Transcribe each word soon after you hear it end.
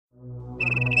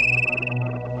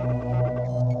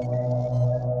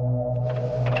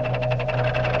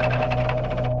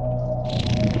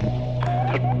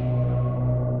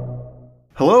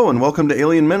and welcome to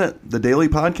Alien Minute, the daily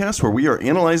podcast where we are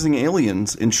analyzing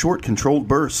aliens in short, controlled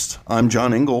bursts. I'm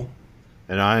John Engel.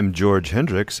 And I'm George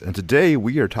Hendricks, and today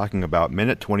we are talking about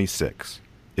Minute 26.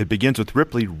 It begins with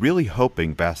Ripley really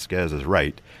hoping Vasquez is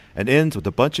right, and ends with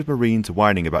a bunch of Marines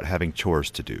whining about having chores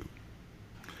to do.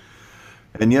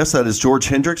 And yes, that is George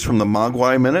Hendricks from the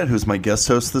Maaaaaan Minute, who's my guest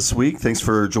host this week. Thanks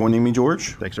for joining me,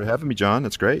 George. Thanks for having me, John.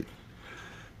 That's great.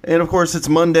 And, of course, it's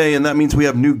Monday, and that means we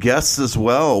have new guests as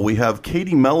well. We have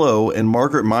Katie Mello and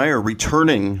Margaret Meyer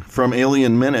returning from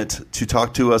Alien Minute to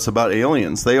talk to us about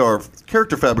aliens. They are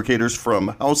character fabricators from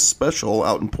House Special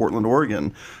out in Portland,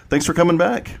 Oregon. Thanks for coming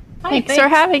back. Thanks for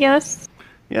having us.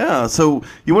 Yeah, so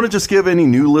you want to just give any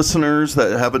new listeners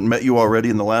that haven't met you already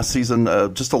in the last season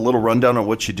just a little rundown on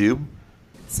what you do?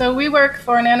 So we work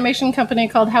for an animation company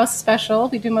called House Special.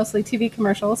 We do mostly TV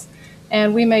commercials.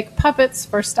 And we make puppets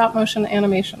for stop-motion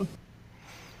animation.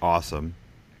 Awesome.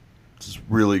 It's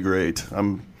really great. I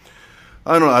don't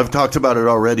know, I've talked about it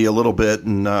already a little bit,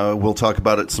 and we'll talk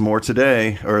about it some more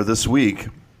today, or this week.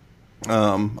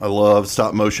 I love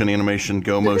stop-motion animation,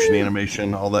 go-motion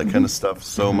animation, all that kind of stuff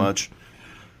so much.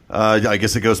 I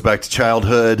guess it goes back to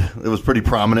childhood. It was pretty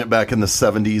prominent back in the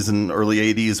 70s and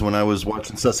early 80s when I was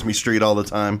watching Sesame Street all the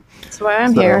time. That's why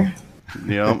I'm here.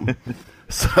 Yeah.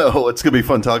 So it's going to be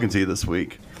fun talking to you this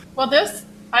week. Well,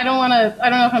 I don't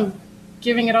know if I'm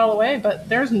giving it all away, but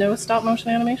there's no stop-motion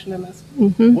animation in this.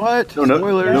 Mm-hmm. What?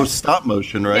 No stop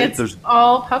motion, right? It's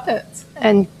all puppets.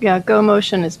 And yeah, go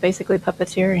motion is basically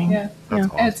puppeteering. Yeah. That's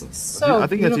awesome. It's so I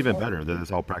think beautiful. that's even better, that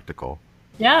it's all practical.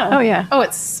 Yeah. Oh, yeah. Oh,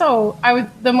 it's so...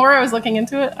 the more I was looking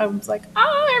into it, I was like,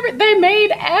 they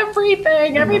made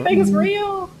everything. Everything's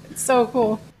real. It's so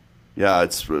cool. Yeah,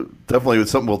 it's definitely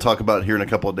something we'll talk about here in a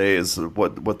couple of days,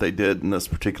 what they did in this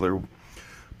particular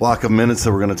block of minutes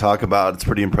that we're going to talk about. It's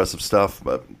pretty impressive stuff.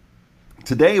 But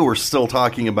today we're still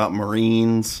talking about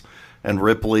Marines and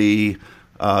Ripley,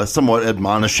 somewhat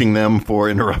admonishing them for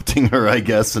interrupting her, I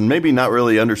guess, and maybe not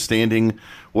really understanding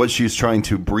what she's trying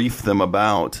to brief them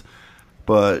about.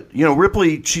 But, you know,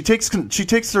 Ripley, she takes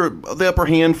the upper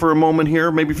hand for a moment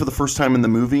here, maybe for the first time in the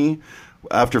movie,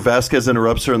 after Vasquez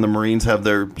interrupts her and the Marines have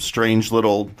their strange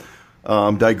little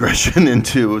digression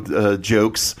into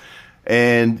jokes.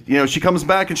 And, you know, she comes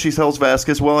back and she tells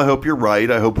Vasquez, well, I hope you're right.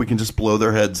 I hope we can just blow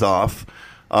their heads off.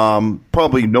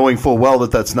 Probably knowing full well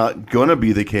that that's not going to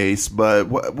be the case. But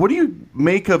what do you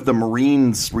make of the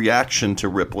Marines' reaction to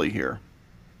Ripley here?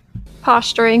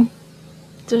 Posturing.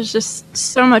 There's just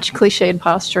so much cliched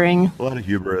posturing. A lot of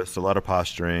hubris, a lot of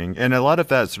posturing, and a lot of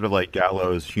that sort of like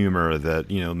gallows humor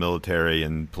that, you know, military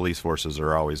and police forces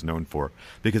are always known for,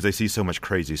 because they see so much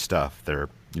crazy stuff. They're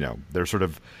sort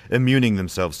of immuning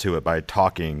themselves to it by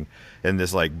talking in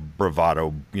this like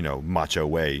bravado, macho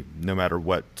way, no matter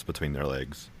what's between their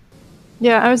legs.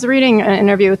 Yeah, I was reading an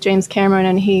interview with James Cameron,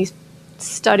 and he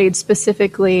studied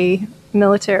specifically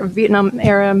Vietnam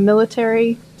era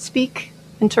military speak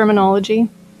and terminology,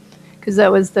 because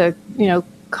that was the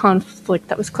conflict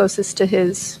that was closest to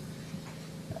his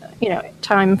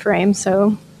time frame.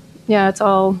 So yeah, it's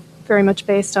all very much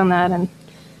based on that, and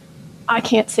I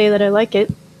can't say that I like it.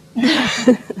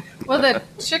 Well, the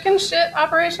chicken shit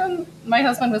operation, my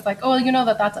husband was like, oh,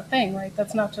 that's a thing, right?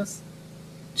 That's not just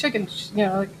chicken,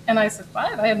 and I said,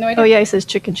 what? I had no idea. Oh yeah, he says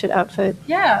chicken shit outfit.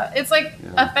 Yeah, it's like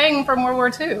a thing from World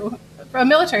War II, a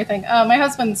military thing. My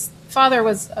husband's father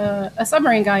was a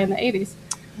submarine guy in the 80s.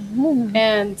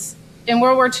 And in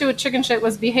World War II, chicken shit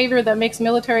was behavior that makes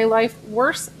military life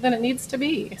worse than it needs to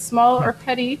be. Small or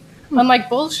petty, unlike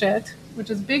bullshit, which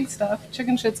is big stuff.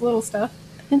 Chicken shit's little stuff.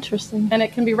 Interesting. And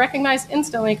it can be recognized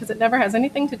instantly because it never has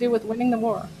anything to do with winning the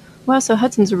war. Wow, so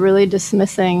Hudson's really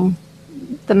dismissing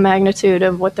the magnitude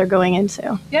of what they're going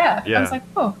into. Yeah. I was like,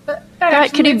 oh,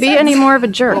 that could he be sense. any more of a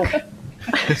jerk?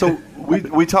 So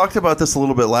we talked about this a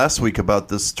little bit last week about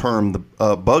this term,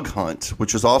 the bug hunt,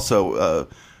 which is also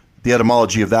the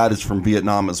etymology of that is from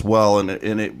Vietnam as well, and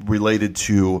it related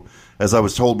to, as I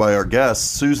was told by our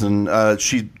guest Susan,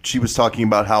 she was talking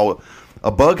about how a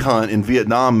bug hunt in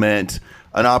Vietnam meant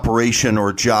an operation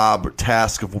or job or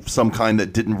task of some kind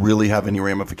that didn't really have any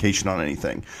ramification on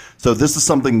anything. So this is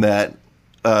something that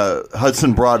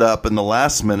Hudson brought up in the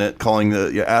last minute,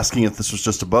 asking if this was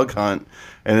just a bug hunt.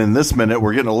 And in this minute,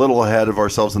 we're getting a little ahead of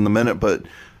ourselves in the minute, but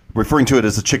referring to it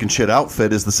as a chicken shit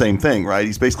outfit is the same thing, right?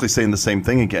 He's basically saying the same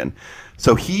thing again.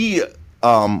 So he,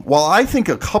 while I think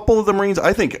a couple of the Marines,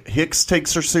 I think Hicks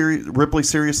takes Ripley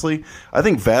seriously. I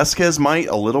think Vasquez might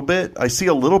a little bit. I see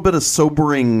a little bit of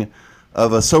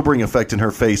a sobering effect in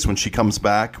her face when she comes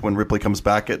back, when Ripley comes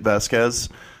back at Vasquez.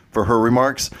 for her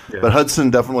remarks. Yeah. But Hudson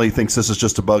definitely thinks this is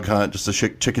just a bug hunt, just a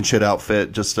chicken shit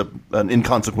outfit, just an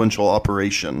inconsequential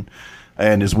operation,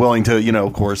 and is willing to,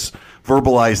 of course,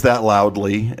 verbalize that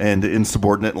loudly and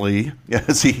insubordinately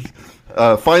as he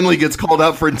finally gets called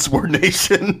out for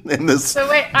insubordination in this. So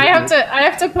wait, I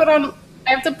have to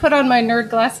put on my nerd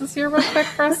glasses here real quick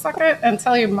for a second and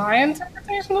tell you my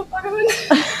interpretation of bug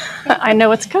hunt. I know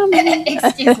what's coming.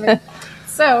 Excuse me.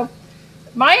 So,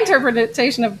 my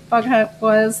interpretation of bug hunt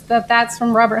was that that's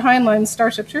from Robert Heinlein's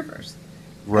Starship Troopers,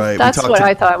 Right. That's what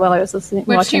I thought while I was listening.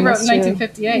 which he watching wrote in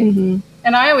this too. 1958.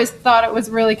 And I always thought it was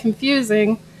really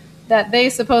confusing that they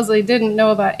supposedly didn't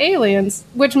know about aliens,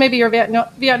 which maybe your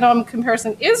Vietnam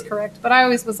comparison is correct, but I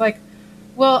always was like,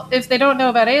 well, if they don't know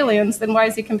about aliens, then why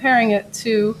is he comparing it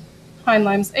to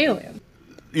Heinlein's Alien?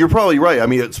 You're probably right. I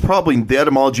mean, it's probably the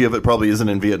etymology of it probably isn't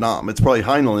in Vietnam. It's probably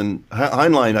Heinlein,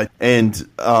 and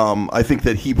I think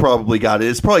that he probably got it.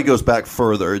 It probably goes back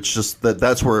further. It's just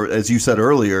that's where, as you said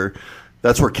earlier,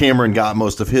 that's where Cameron got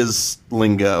most of his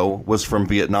lingo was from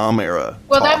Vietnam era.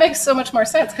 Well, that makes so much more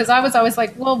sense because I was always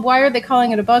like, well, why are they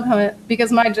calling it a bug hunt?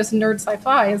 Because my just nerd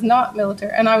sci-fi is not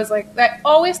military. And I was like, I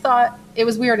always thought it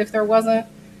was weird if there wasn't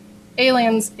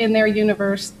aliens in their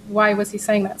universe. Why was he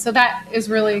saying that? So that is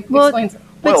really explains it.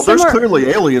 Well, there's clearly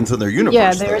aliens in their universe.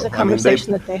 Yeah, there is a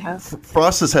conversation that they have.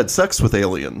 Frost has had sex with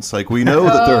aliens. Like, we know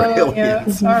that they're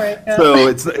aliens. Yeah. All right. Yeah. So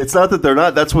it's not that they're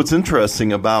not. That's what's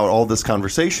interesting about all this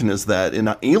conversation is that in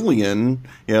Alien,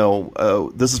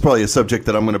 this is probably a subject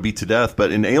that I'm going to beat to death,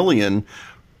 but in Alien,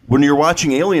 when you're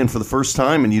watching Alien for the first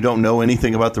time and you don't know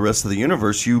anything about the rest of the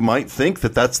universe, you might think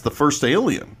that that's the first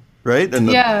alien, right? And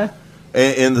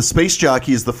and the space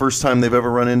jockey is the first time they've ever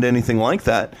run into anything like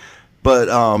that.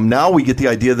 But now we get the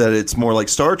idea that it's more like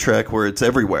Star Trek, where it's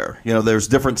everywhere. There's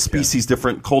different species,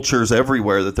 different cultures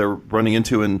everywhere that they're running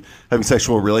into and having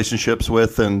sexual relationships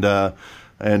with, and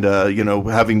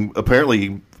having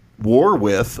apparently war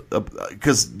with.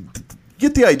 Because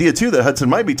get the idea too that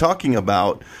Hudson might be talking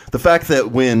about the fact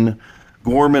that when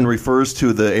Gorman refers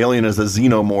to the alien as a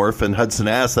xenomorph, and Hudson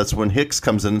asks, that's when Hicks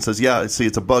comes in and says, "Yeah, see,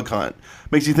 it's a bug hunt."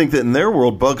 Makes you think that in their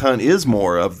world, bug hunt is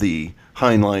more of the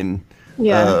Heinlein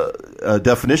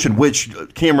definition, which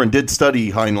Cameron did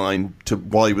study Heinlein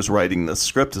while he was writing this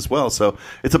script as well. So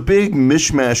it's a big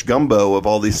mishmash gumbo of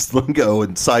all these lingo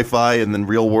and sci-fi and then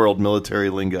real-world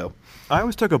military lingo. I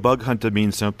always took a bug hunt to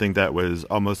mean something that was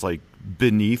almost like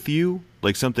beneath you,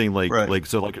 like something like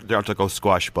there's like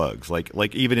squash bugs.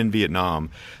 Like even in Vietnam,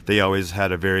 they always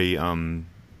had a very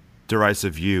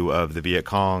derisive view of the Viet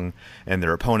Cong and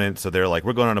their opponents. So they're like,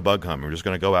 we're going on a bug hunt. We're just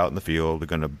going to go out in the field. We're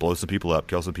going to blow some people up,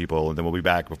 kill some people, and then we'll be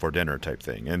back before dinner type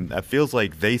thing. And it feels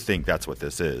like they think that's what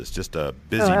this is, just a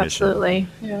busy mission. Absolutely.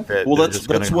 Yeah. Well, that's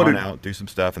going to run out, do some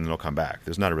stuff, and then they'll come back.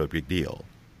 There's not a real big deal.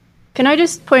 Can I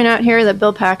just point out here that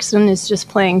Bill Paxton is just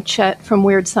playing Chet from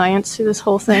Weird Science through this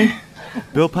whole thing?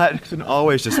 Bill Paxton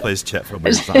always just plays Chet from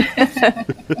Weird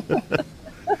Science.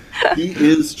 He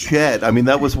is Chet. I mean,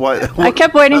 that was why. I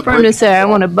kept waiting for him to say, "I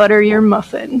want to butter your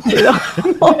muffin." You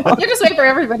just wait for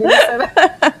everybody to say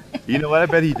that. You know what? I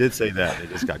bet he did say that. They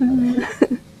just got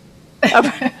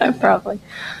Probably.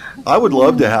 I would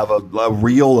love to have a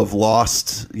reel of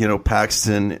lost,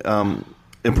 Paxton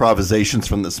improvisations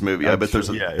from this movie. I bet there's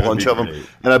a bunch of them,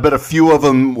 and I bet a few of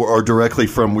them are directly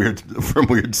from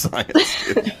Weird Science.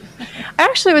 Dude. I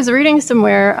actually was reading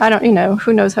somewhere. I don't,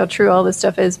 who knows how true all this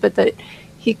stuff is, but that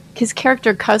his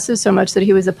character cusses so much that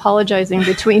he was apologizing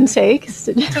between takes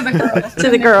to the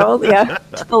girl,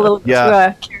 to the little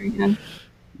Carrie Ann.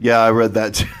 Yeah, I read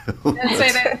that too. And they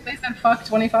said fuck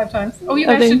 25 times. Oh, you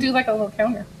guys should do like a little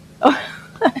counter. Oh.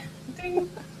 Ding.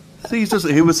 See,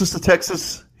 he was just a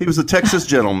Texas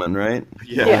gentleman, right?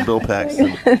 Yeah. Bill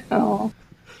Paxton. Oh.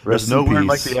 There's no word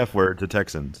like the F word to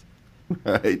Texans.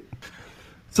 Right.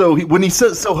 So when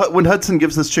Hudson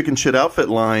gives this chicken shit outfit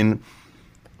line,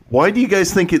 why do you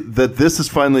guys think that this is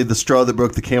finally the straw that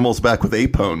broke the camel's back with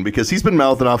Apone? Because he's been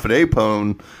mouthing off at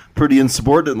Apone pretty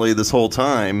insubordinately this whole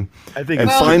time.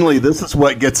 Finally, this is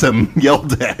what gets him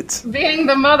yelled at. Being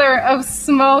the mother of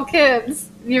small kids,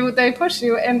 they push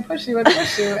you and push you and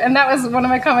push you. And that was one of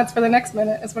my comments for the next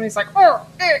minute, is when he's like, oh,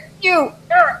 you.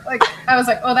 Like, I was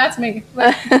like, oh, that's me.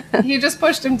 Like, he just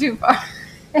pushed him too far.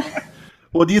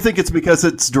 Well, do you think it's because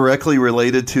it's directly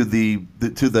related to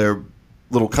their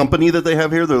little company that they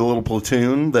have here, their little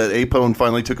platoon, that Apone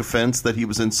finally took offense that he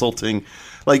was insulting.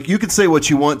 Like, you can say what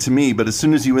you want to me, but as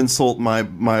soon as you insult my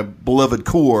beloved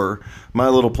Corps, my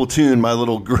little platoon, my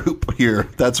little group here,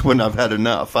 that's when I've had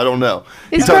enough. I don't know.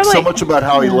 He talked so much about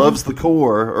how he loves the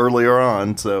Corps earlier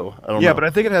on, so I don't know. Yeah, but I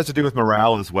think it has to do with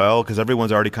morale as well, because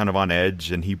everyone's already kind of on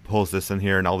edge, and he pulls this in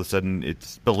here, and all of a sudden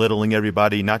it's belittling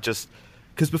everybody, not just...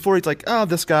 Because before he's like, oh,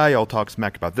 this guy, I'll talk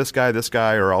smack about this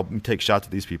guy, or I'll take shots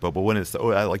at these people. But when it's,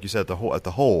 like you said, at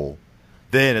the whole,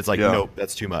 then it's like, nope,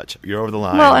 that's too much. You're over the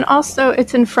line. Well, and also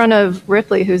it's in front of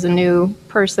Ripley, who's a new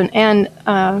person, and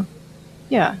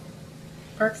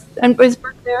Burks. And is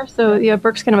Burke there? So yeah,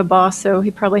 Burke's kind of a boss, so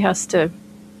he probably has to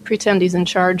pretend he's in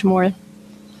charge more.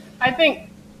 I think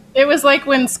it was like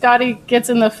when Scotty gets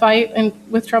in the fight and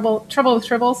with trouble with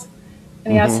Tribbles.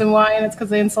 And he asks them why, and it's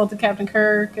because they insulted Captain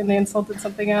Kirk, and they insulted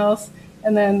something else,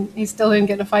 and then he still didn't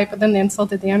get in a fight, but then they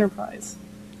insulted the Enterprise.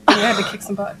 And he had to kick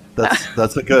some butt.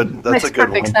 That's a good one. Makes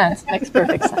perfect sense. Makes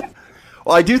perfect sense.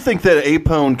 Well, I do think that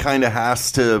Apone kind of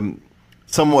has to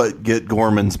somewhat get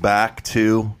Gorman's back,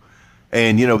 too.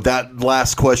 And, that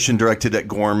last question directed at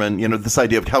Gorman, this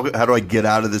idea of how do I get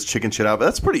out of this chicken shit out?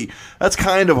 That's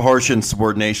kind of harsh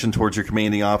insubordination towards your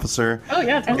commanding officer. Oh,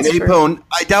 yeah. And Apone,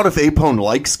 I doubt if Apone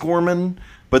likes Gorman,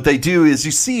 but they do, is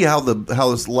you see how a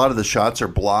lot of the shots are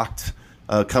blocked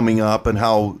coming up, and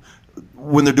how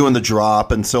when they're doing the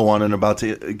drop and so on and about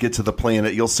to get to the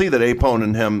planet, you'll see that Apone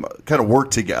and him kind of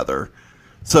work together.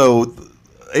 So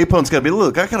Apone's got to be,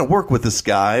 look, I got to work with this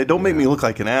guy. Don't make me look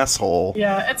like an asshole.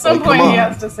 Yeah, at some point he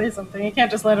has to say something. You can't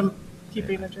just let him keep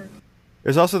being a jerk.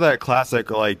 There's also that classic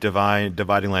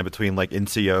dividing line between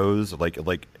NCOs,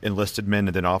 like enlisted men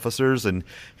and then officers, and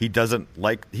he doesn't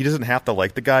have to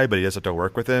like the guy, but he does have to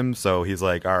work with him. So he's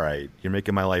like, all right, you're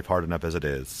making my life hard enough as it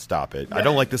is. Stop it. Yeah. I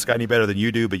don't like this guy any better than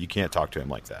you do, but you can't talk to him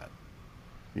like that.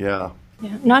 Yeah.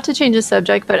 Yeah, not to change the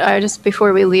subject, but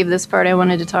before we leave this part, I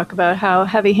wanted to talk about how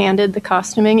heavy-handed the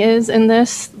costuming is in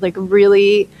this. Like,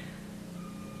 really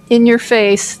in your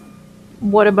face,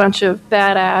 what a bunch of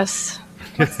badass.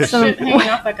 Shit hanging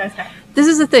off that guy's hat. This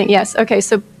is the thing, yes. Okay,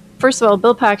 so first of all,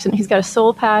 Bill Paxton, he's got a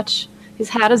soul patch. His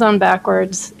hat is on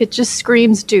backwards. It just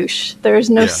screams douche.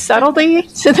 There's no subtlety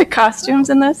to the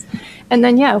costumes in this. And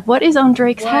then, what is on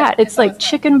Drake's hat? It's like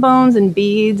chicken bones and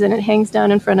beads, and it hangs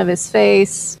down in front of his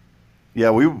face. Yeah,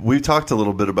 we talked a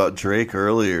little bit about Drake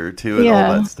earlier too, and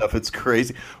all that stuff. It's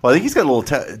crazy. Well, I think he's got a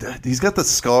little. He's got the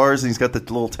scars, and he's got the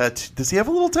little tattoo. Does he have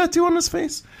a little tattoo on his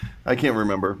face? I can't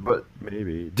remember, but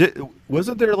maybe.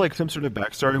 Wasn't there some sort of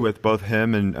backstory with both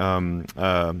him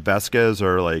and Vasquez,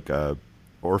 or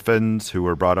orphans who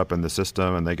were brought up in the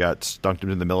system and they got stuck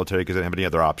into the military because they didn't have any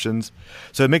other options?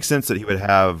 So it makes sense that he would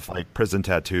have prison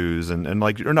tattoos and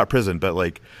or not prison,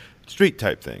 but street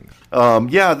type thing.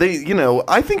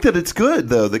 I think that it's good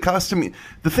though. The costume.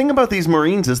 The thing about these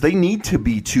Marines is they need to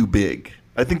be too big.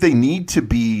 I think they need to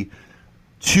be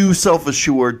too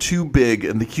self-assured, too big.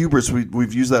 And the hubris,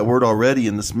 we've used that word already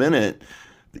in this minute.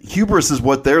 Hubris is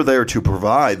what they're there to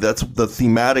provide. That's the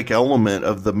thematic element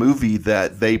of the movie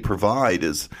that they provide,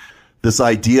 is this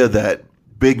idea that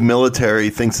big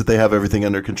military thinks that they have everything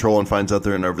under control and finds out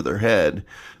they're in over their head.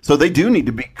 So they do need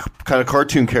to be kind of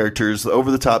cartoon characters,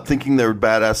 over the top, thinking they're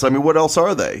badass. I mean, what else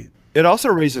are they? It also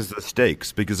raises the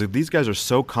stakes, because if these guys are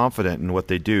so confident in what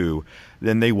they do,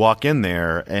 then they walk in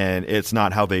there and it's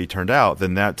not how they turned out,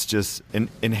 then that's just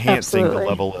enhancing the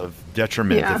level of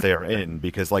detriment that they are in.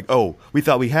 Because we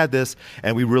thought we had this,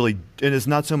 and it's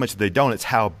not so much that they don't, it's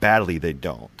how badly they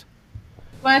don't.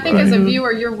 Well, I think as a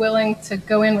viewer, you're willing to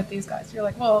go in with these guys. You're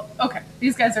like, well, okay,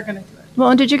 these guys are going to do it. Well,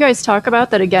 and did you guys talk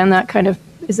about that again? That kind of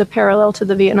is a parallel to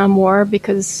the Vietnam War,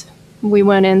 because we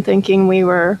went in thinking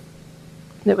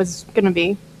it was going to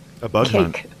be a bug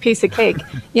hunt. A piece of cake.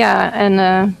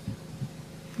 And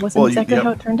wasn't exactly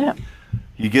how it turned out.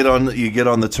 You get on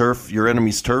the turf, your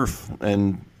enemy's turf,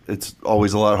 and it's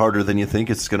always a lot harder than you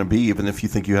think it's going to be, even if you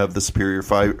think you have the superior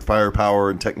firepower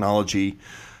and technology.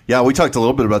 Yeah, we talked a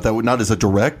little bit about that, not as a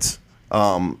direct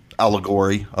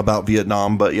allegory about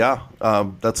Vietnam, but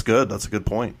that's good. That's a good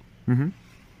point.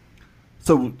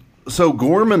 Mm-hmm. So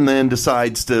Gorman then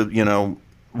decides to,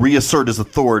 reassert his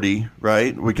authority,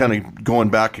 right? We're kind of going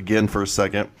back again for a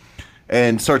second,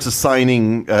 and starts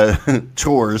assigning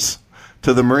chores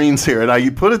to the Marines here. And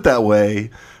you put it that way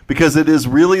because it is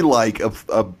really like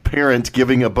a parent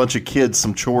giving a bunch of kids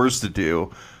some chores to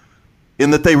do,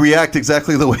 in that they react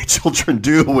exactly the way children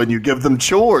do when you give them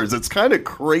chores. It's kind of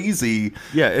crazy.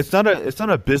 Yeah, it's not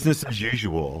a business as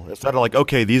usual. It's not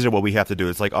okay, these are what we have to do.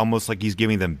 It's almost like he's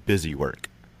giving them busy work.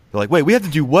 They're like, wait, we have to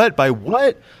do what? By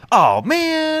what? Oh,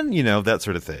 man. That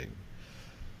sort of thing.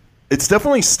 it's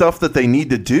definitely stuff that they need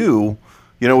to do.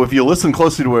 You know, if you listen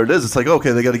closely to where it is, it's like,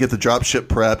 okay, they got to get the drop ship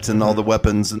prepped and all the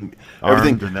weapons and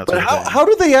everything. And but how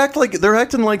do they act like they're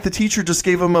acting like the teacher just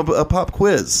gave them a pop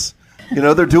quiz? You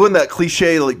know, they're doing that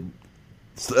cliche like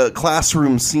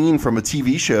classroom scene from a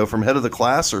TV show from Head of the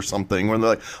Class or something where they're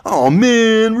like, oh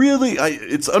man, really?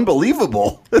 It's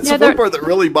unbelievable. That's the one part that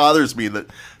really bothers me, that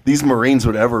these Marines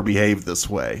would ever behave this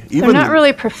way. They're not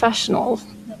really professional.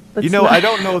 You know, I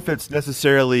don't know if it's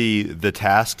necessarily the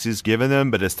tasks he's given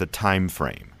them, but it's the time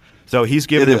frame. So he's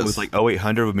given it with like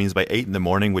 0800, which means by 8 in the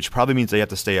morning, which probably means they have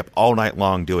to stay up all night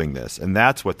long doing this. And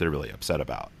that's what they're really upset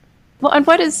about. Well, and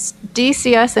what is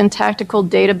DCS and tactical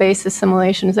database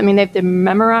assimilation? Does that mean they have to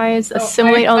memorize,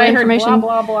 assimilate all the information? I heard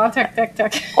blah, blah, blah,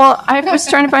 tech. Well, I was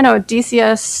trying to find out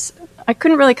DCS. I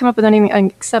couldn't really come up with anything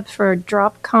except for a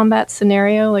drop combat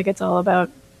scenario. Like, it's all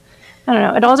about, I don't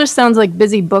know. It all just sounds like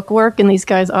busy book work, and these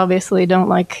guys obviously don't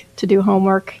like to do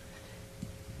homework.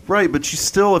 Right, but you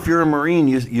still, if you're a Marine,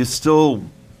 you still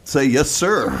say yes,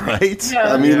 sir, right?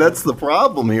 Yeah. I mean, that's the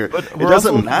problem here. But it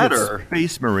doesn't matter.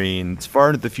 Space Marines far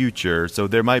into the future, so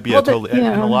there might be and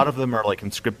a lot of them are like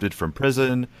conscripted from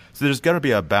prison. So there's going to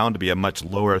be bound to be a much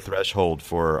lower threshold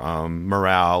for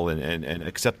morale and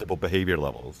acceptable behavior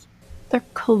levels. They're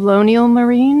colonial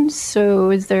Marines,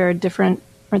 so are there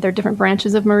different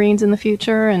branches of Marines in the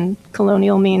future? And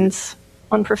colonial means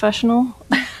unprofessional.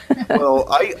 Well,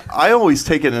 I always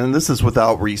take it, and this is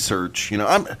without research. You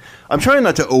know, I'm trying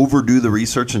not to overdo the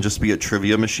research and just be a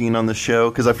trivia machine on the show,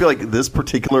 because I feel like this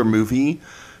particular movie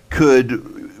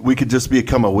we could just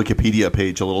become a Wikipedia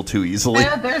page a little too easily.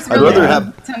 Yeah, there's really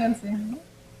a tendency.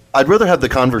 I'd rather have the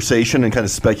conversation and kind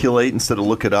of speculate instead of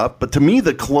look it up. But to me,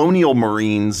 the colonial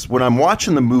Marines, when I'm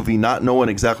watching the movie, not knowing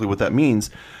exactly what that means,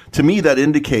 to me that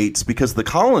indicates, because the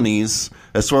colonies,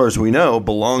 as far as we know,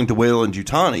 belong to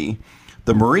Weyland-Yutani.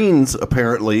 The Marines,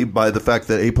 apparently, by the fact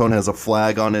that Apone has a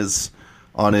flag on his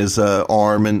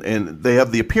arm, and they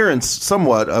have the appearance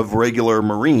somewhat of regular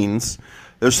Marines,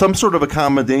 there's some sort of a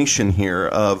combination here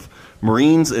of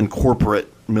Marines and corporate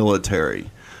military.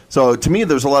 So to me,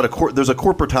 there's there's a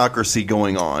corporatocracy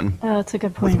going on. Oh, that's a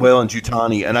good point. With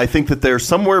Weyland-Yutani, and I think that they're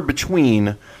somewhere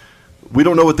between. We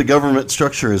don't know what the government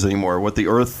structure is anymore, what the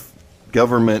Earth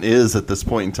government is at this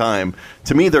point in time.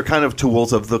 To me, they're kind of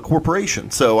tools of the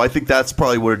corporation. So I think that's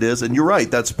probably what it is. And you're right,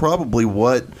 that's probably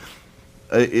what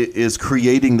is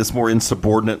creating this more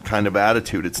insubordinate kind of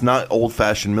attitude. It's not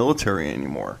old-fashioned military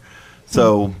anymore.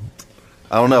 So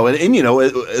I don't know. And you know,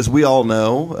 as we all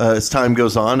know, as time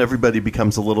goes on, everybody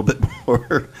becomes a little bit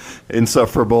more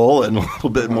insufferable and a little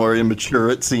bit more immature,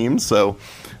 it seems. So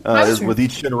with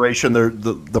each generation,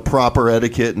 the proper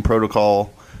etiquette and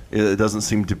protocol, it doesn't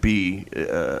seem to be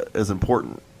as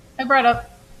important. I brought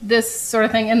up this sort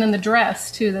of thing, and then the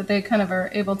dress too, that they kind of are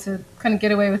able to kind of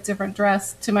get away with different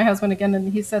dress, to my husband again,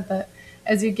 and he said that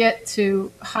as you get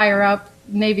to higher up,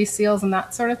 Navy SEALs and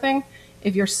that sort of thing,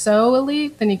 if you're so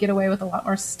elite, then you get away with a lot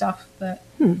more stuff that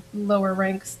lower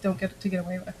ranks don't get to get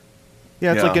away with.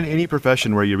 Yeah, it's like in any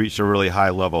profession where you reach a really high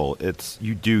level,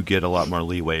 you do get a lot more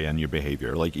leeway in your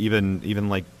behavior. Like even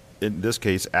like in this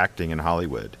case, acting in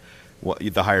Hollywood. Well,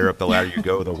 the higher up the ladder you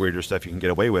go, the weirder stuff you can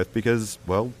get away with, because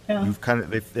you've kind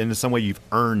of in some way you've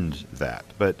earned that.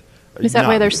 But is that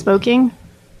why they're smoking?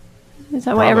 Is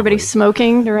that why everybody's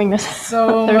smoking during this?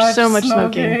 There's so much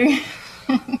smoking.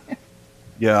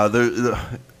 Yeah,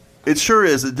 it sure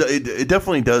is. It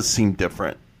definitely does seem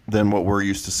different than what we're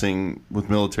used to seeing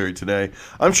with military today.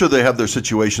 I'm sure they have their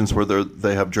situations where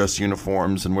they have dress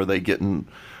uniforms and where they get in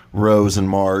rows and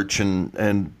march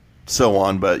and so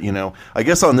on. But, you know, I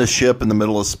guess on this ship in the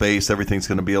middle of space, everything's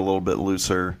going to be a little bit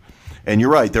looser. And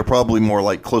you're right. They're probably more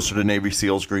like closer to Navy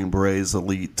SEALs, Green Berets,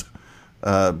 elite.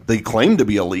 They claim to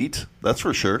be elite. That's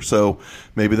for sure. So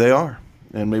maybe they are.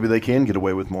 And maybe they can get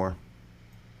away with more.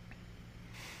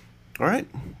 All right.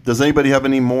 Does anybody have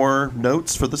any more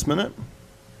notes for this minute?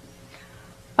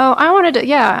 Oh,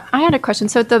 I had a question.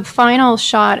 So the final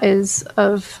shot is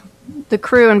of the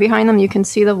crew, and behind them you can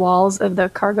see the walls of the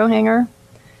cargo hangar.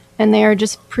 And they are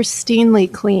just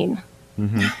pristinely clean,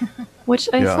 which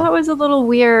I thought was a little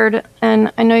weird.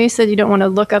 And I know you said you don't want to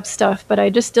look up stuff, but I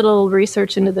just did a little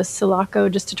research into the Sulaco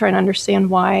just to try and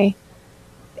understand why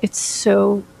it's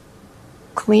so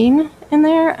clean in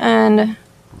there. And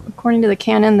according to the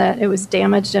canon, that it was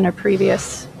damaged in a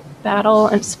previous battle,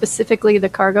 and specifically the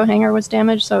cargo hangar was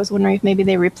damaged. So I was wondering if maybe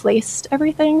they replaced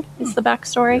everything. Is the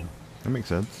backstory? That makes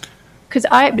sense. Because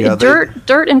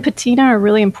dirt and patina are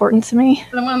really important to me.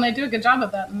 Well, they do a good job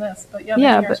of that in this, but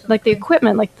but like the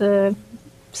equipment, like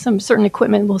some certain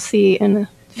equipment we'll see in the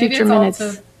future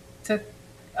minutes. to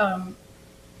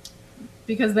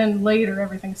because then later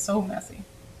everything's so messy.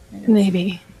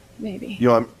 Maybe. You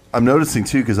know, I'm noticing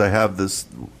too because I have this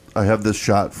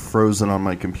shot frozen on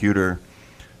my computer,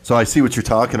 so I see what you're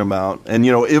talking about. And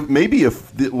you know,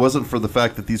 if it wasn't for the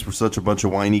fact that these were such a bunch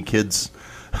of whiny kids,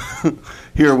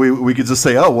 here we could just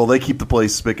say, oh well, they keep the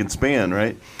place spick and span,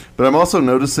 right? But I'm also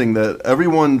noticing that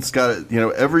everyone's got,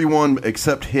 everyone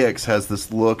except Hicks has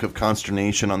this look of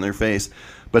consternation on their face.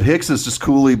 But Hicks is just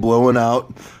coolly blowing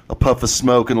out a puff of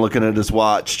smoke and looking at his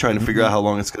watch, trying to figure out how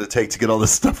long it's going to take to get all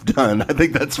this stuff done. I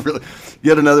think that's really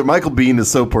yet another. Michael Biehn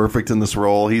is so perfect in this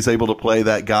role. He's able to play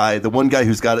that guy, the one guy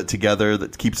who's got it together,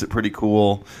 that keeps it pretty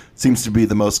cool, seems to be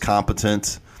the most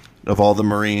competent of all the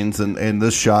Marines, and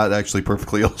this shot actually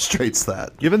perfectly illustrates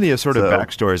that. Given the sort of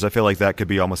backstories, I feel like that could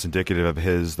be almost indicative of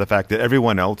the fact that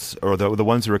everyone else, or the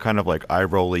ones who are kind of like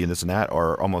eye-rolly and this and that,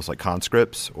 are almost like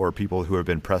conscripts or people who have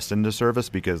been pressed into service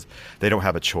because they don't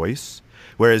have a choice.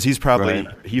 Whereas he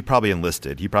probably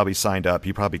enlisted. He probably signed up.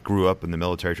 He probably grew up in the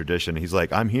military tradition. He's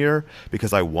like, I'm here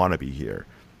because I want to be here.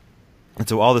 And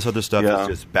so all this other stuff is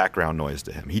just background noise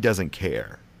to him. He doesn't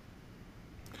care.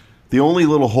 The only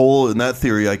little hole in that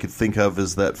theory I could think of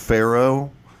is that Pharaoh,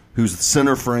 who's the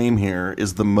center frame here,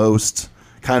 is the most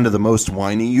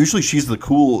whiny. Usually she's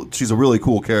a really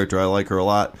cool character. I like her a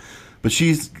lot. But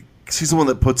she's the one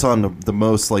that puts on the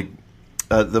most, like,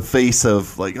 the face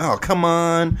of, like, oh, come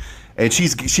on. And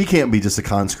she can't be just a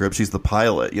conscript. She's the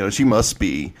pilot. You know, she must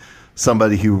be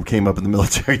somebody who came up in the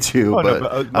military too.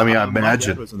 I imagine my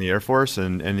dad was in the Air Force,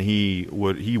 and he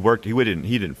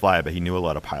didn't fly, but he knew a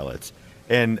lot of pilots.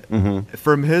 And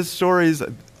from his stories,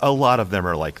 a lot of them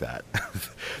are like that.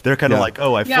 They're kind of like,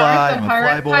 oh, I fly, I'm a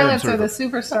flyboy. Pilots are the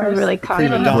superstars. Really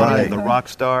confident. The rock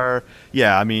star.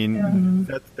 Yeah, I mean,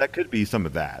 that could be some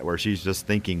of that, where she's just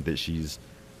thinking that she's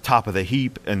top of the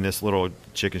heap in this little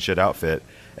chicken shit outfit.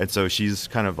 And so she's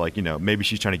kind of like, maybe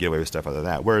she's trying to get away with stuff other than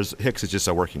that. Whereas Hicks is just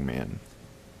a working man.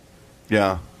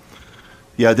 Yeah.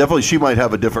 Yeah, definitely she might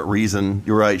have a different reason.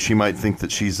 You're right. She might think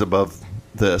that she's above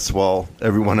this while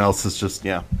everyone else is just,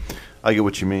 I get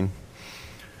what you mean.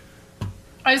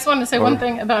 I just wanted to say one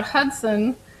thing about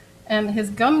Hudson and his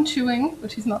gum chewing,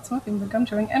 which he's not smoking, but gum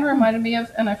chewing, and reminded me of,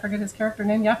 and I forget his character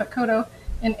name, Yaphet Kotto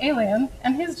in Alien,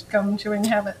 and his gum chewing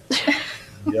habit.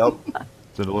 Yep.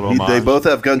 They both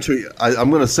have gum chewing. I'm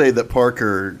going to say that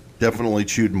Parker definitely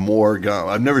chewed more gum.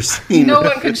 I've never seen no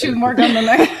one could chew more gum than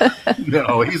that.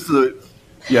 No, he's the...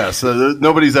 Yeah, so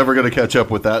nobody's ever going to catch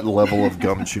up with that level of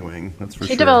gum chewing. That's for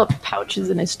sure. He developed pouches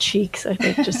in his cheeks, I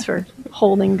think, just for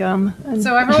holding gum. And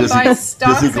so everyone buys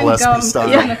stocks and gum.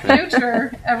 In the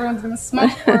future, everyone's going to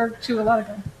smoke or chew a lot of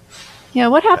gum. Yeah,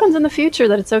 what happens in the future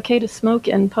that it's okay to smoke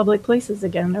in public places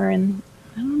again, or in...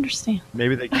 I don't understand.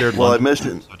 Maybe they cured I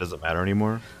mentioned, so it doesn't matter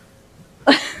anymore.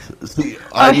 See,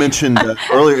 I mentioned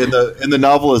earlier in the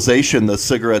novelization, the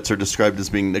cigarettes are described as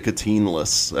being nicotine-free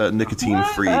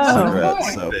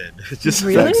cigarettes. So, just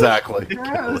really? Exactly.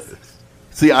 Gross.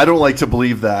 See, I don't like to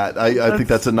believe that. I think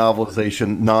that's a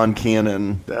novelization,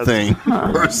 non-canon thing.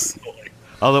 Personally.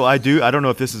 Although I don't know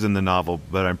if this is in the novel,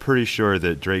 but I'm pretty sure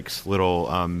that Drake's little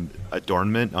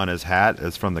adornment on his hat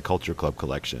is from the Culture Club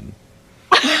collection.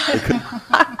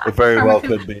 It very well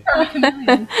could be.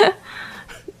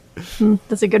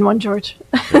 That's a good one, George.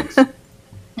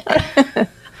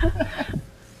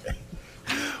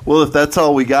 Well, if that's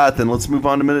all we got, then let's move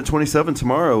on to minute 27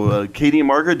 tomorrow. Katie and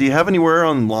Margaret, do you have anywhere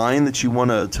online that you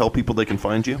want to tell people they can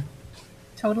find you?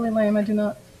 Totally lame. I do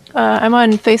not. I'm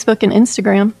on Facebook and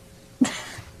Instagram.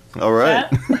 All right.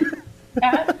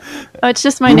 It's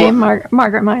just my name,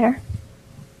 Margaret Meyer.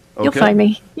 Okay. You'll find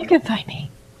me. You can find me.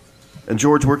 And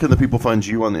George, where can the people find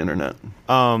you on the internet?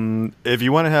 If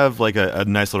you want to have like a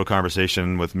nice little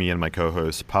conversation with me and my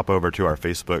co-host, pop over to our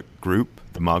Facebook group,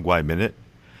 the Mogwai Minute,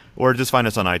 or just find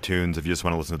us on iTunes if you just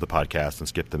want to listen to the podcast and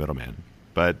skip the middleman.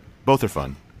 But both are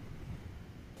fun.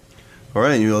 All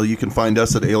right, you can find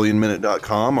us at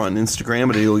alienminute.com, on Instagram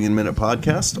at Alien Minute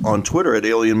Podcast, on Twitter at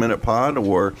Alien Minute Pod,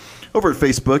 or over at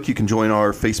Facebook. You can join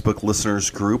our Facebook listeners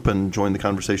group and join the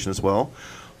conversation as well.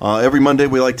 Every Monday,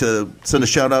 we like to send a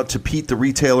shout out to Pete the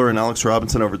Retailer and Alex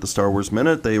Robinson over at the Star Wars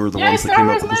Minute. They were the ones that came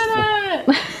up with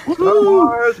this. Star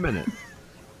Wars Minute.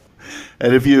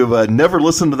 And if you've never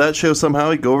listened to that show somehow,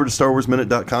 you go over to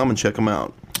StarWarsMinute.com and check them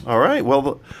out. All right,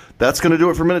 well, that's going to do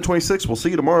it for minute 26. We'll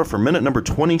see you tomorrow for minute number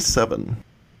 27.